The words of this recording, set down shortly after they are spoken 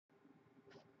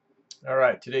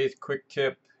Alright, today's quick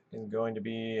tip is going to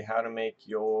be how to make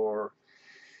your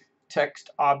text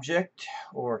object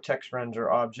or text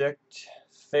render object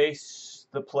face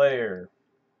the player.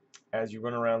 As you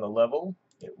run around the level,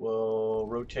 it will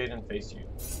rotate and face you.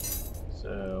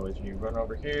 So as you run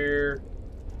over here,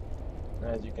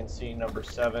 as you can see, number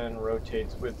 7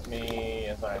 rotates with me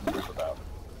as I move about.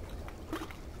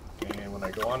 And when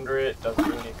I go under it, doesn't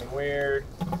do anything weird,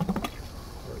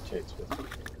 rotates with me.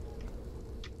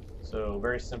 So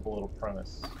very simple little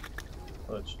premise.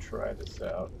 Let's try this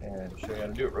out and show you how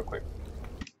to do it real quick.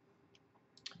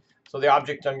 So the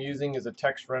object I'm using is a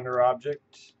text render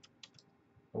object,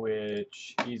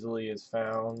 which easily is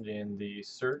found in the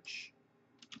search.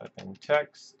 Type in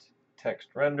text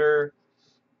render,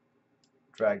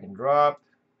 drag and drop,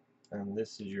 and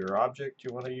this is your object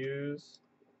you want to use.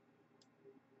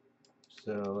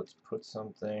 So let's put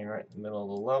something right in the middle of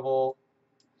the level.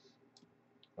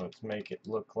 Let's make it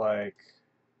look like,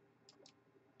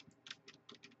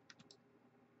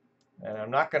 and I'm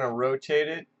not going to rotate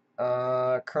it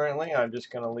currently. I'm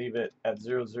just going to leave it at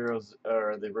 0, 0,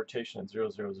 or the rotation at 0,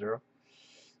 0, 0.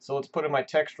 So let's put in my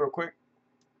text real quick.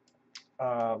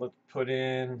 Let's put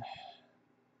in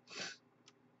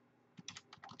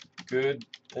good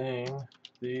thing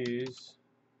these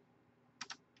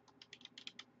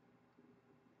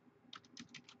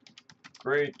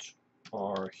great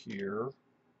are here,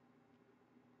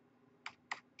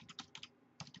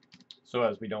 so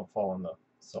as we don't fall in the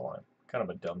so on. Kind of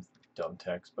a dumb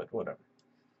text, but whatever.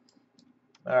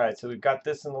 Alright, so we've got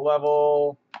this in the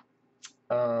level.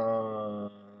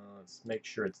 Let's make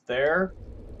sure it's there.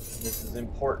 This is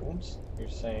important. You're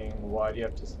saying, why do you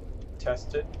have to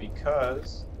test it?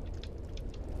 Because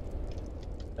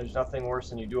there's nothing worse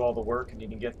than you do all the work and you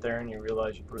can get there and you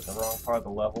realize you put it in the wrong part of the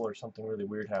level or something really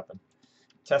weird happened.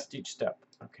 Test each step.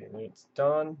 Okay, then it's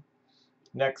done.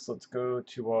 Next, let's go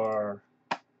to our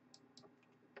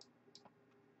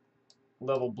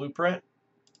level blueprint,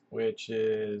 which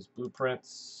is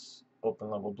blueprints, open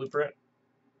level blueprint.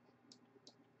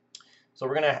 So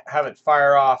we're going to have it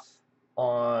fire off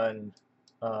on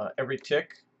every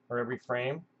tick or every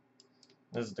frame.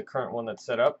 This is the current one that's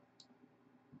set up.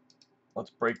 Let's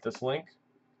break this link.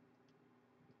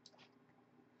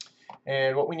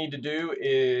 And what we need to do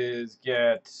is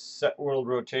get set world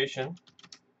rotation.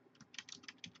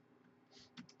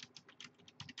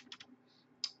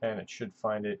 And it should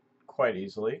find it quite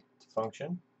easily to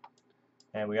function.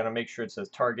 And we got to make sure it says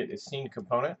target is scene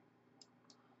component.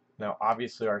 Now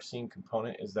obviously our scene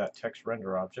component is that text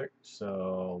render object.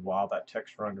 So while that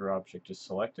text render object is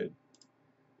selected,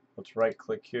 let's right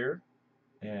click here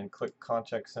and click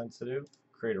context sensitive,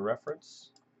 create a reference,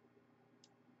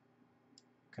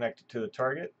 connect it to the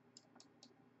target,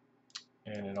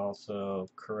 and it also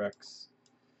connects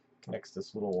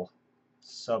this little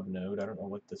sub node. I don't know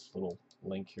what this little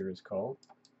link here is called.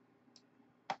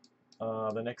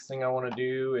 The next thing I want to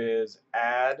do is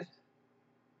add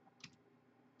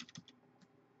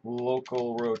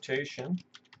local rotation,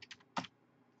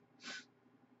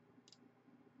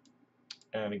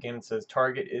 and again it says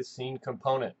target is scene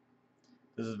component.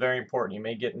 This is very important. You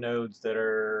may get nodes that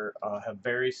are have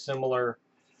very similar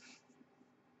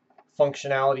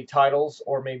functionality titles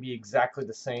or maybe exactly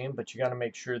the same, but you got to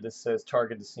make sure this says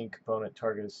target is scene component,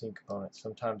 target is scene component.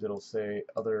 Sometimes it'll say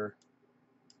other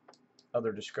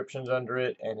descriptions under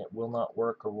it and it will not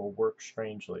work or will work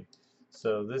strangely.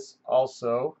 So this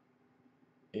also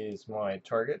is my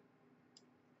target.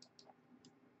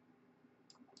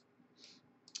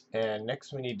 And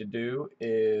next we need to do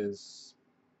is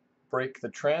break the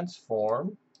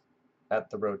transform at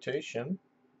the rotation.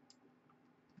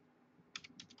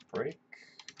 Break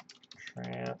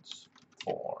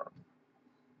transform.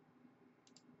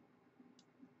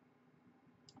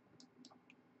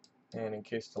 And in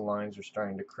case the lines are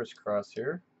starting to crisscross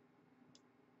here,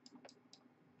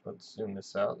 let's zoom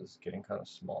this out. This is getting kind of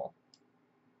small.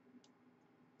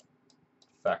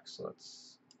 In fact, so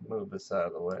let's move this out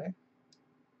of the way.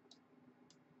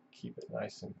 Keep it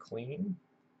nice and clean.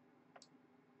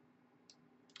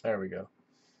 There we go.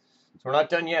 So we're not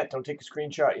done yet. Don't take a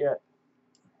screenshot yet.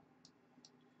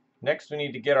 Next we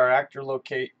need to get our actor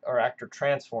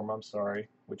transform,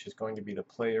 which is going to be the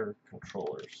player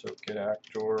controller. So get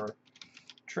actor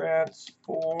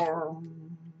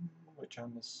transform, which I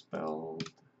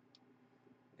misspelled,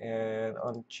 and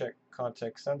uncheck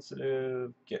context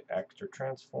sensitive, get actor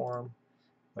transform.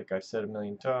 Like I've said a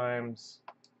million times,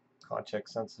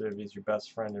 context sensitive is your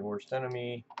best friend and worst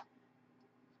enemy.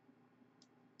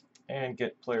 And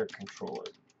get player controller.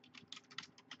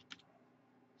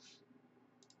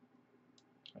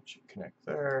 That should connect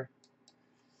there.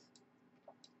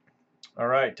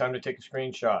 Alright, time to take a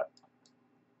screenshot.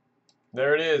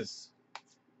 There it is.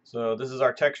 So this is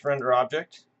our text render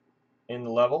object in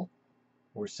the level.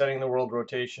 We're setting the world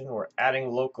rotation. We're adding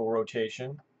local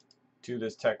rotation to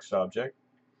this text object.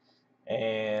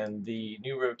 And the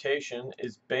new rotation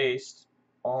is based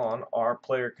on our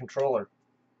player controller.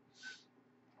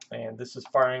 And this is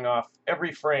firing off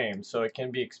every frame, so it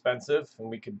can be expensive, and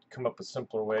we could come up with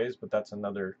simpler ways, but that's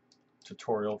another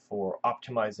tutorial for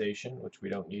optimization, which we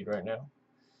don't need right now.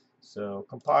 So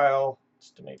compile,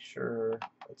 just to make sure.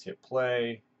 Let's hit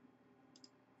play.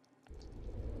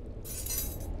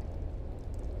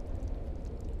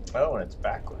 Oh, and it's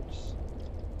backwards.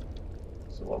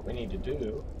 So what we need to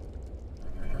do,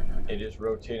 it is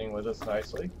rotating with us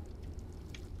nicely,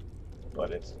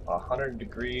 but it's 100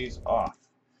 degrees off.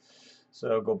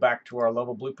 So go back to our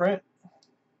level blueprint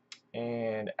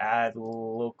and add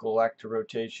local actor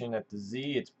rotation at the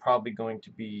Z. It's probably going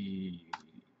to be,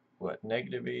 what,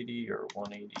 -80 or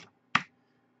 180?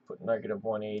 Put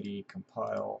 -180,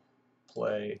 compile,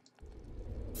 play.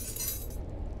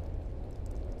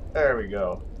 There we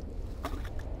go.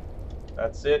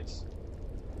 That's it.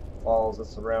 Follows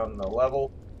us around the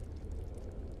level.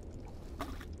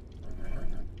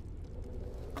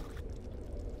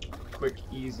 Quick,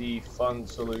 easy, fun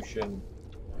solution.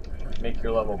 Make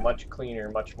your level much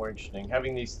cleaner, much more interesting.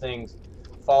 Having these things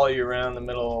follow you around the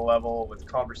middle of the level with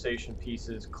conversation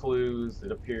pieces, clues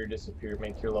that appear, disappear,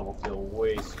 make your level feel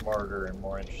way smarter and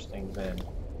more interesting than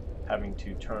having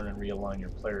to turn and realign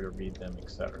your player to read them,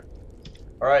 etc.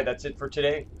 Alright, that's it for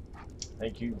today.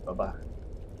 Thank you. Bye-bye.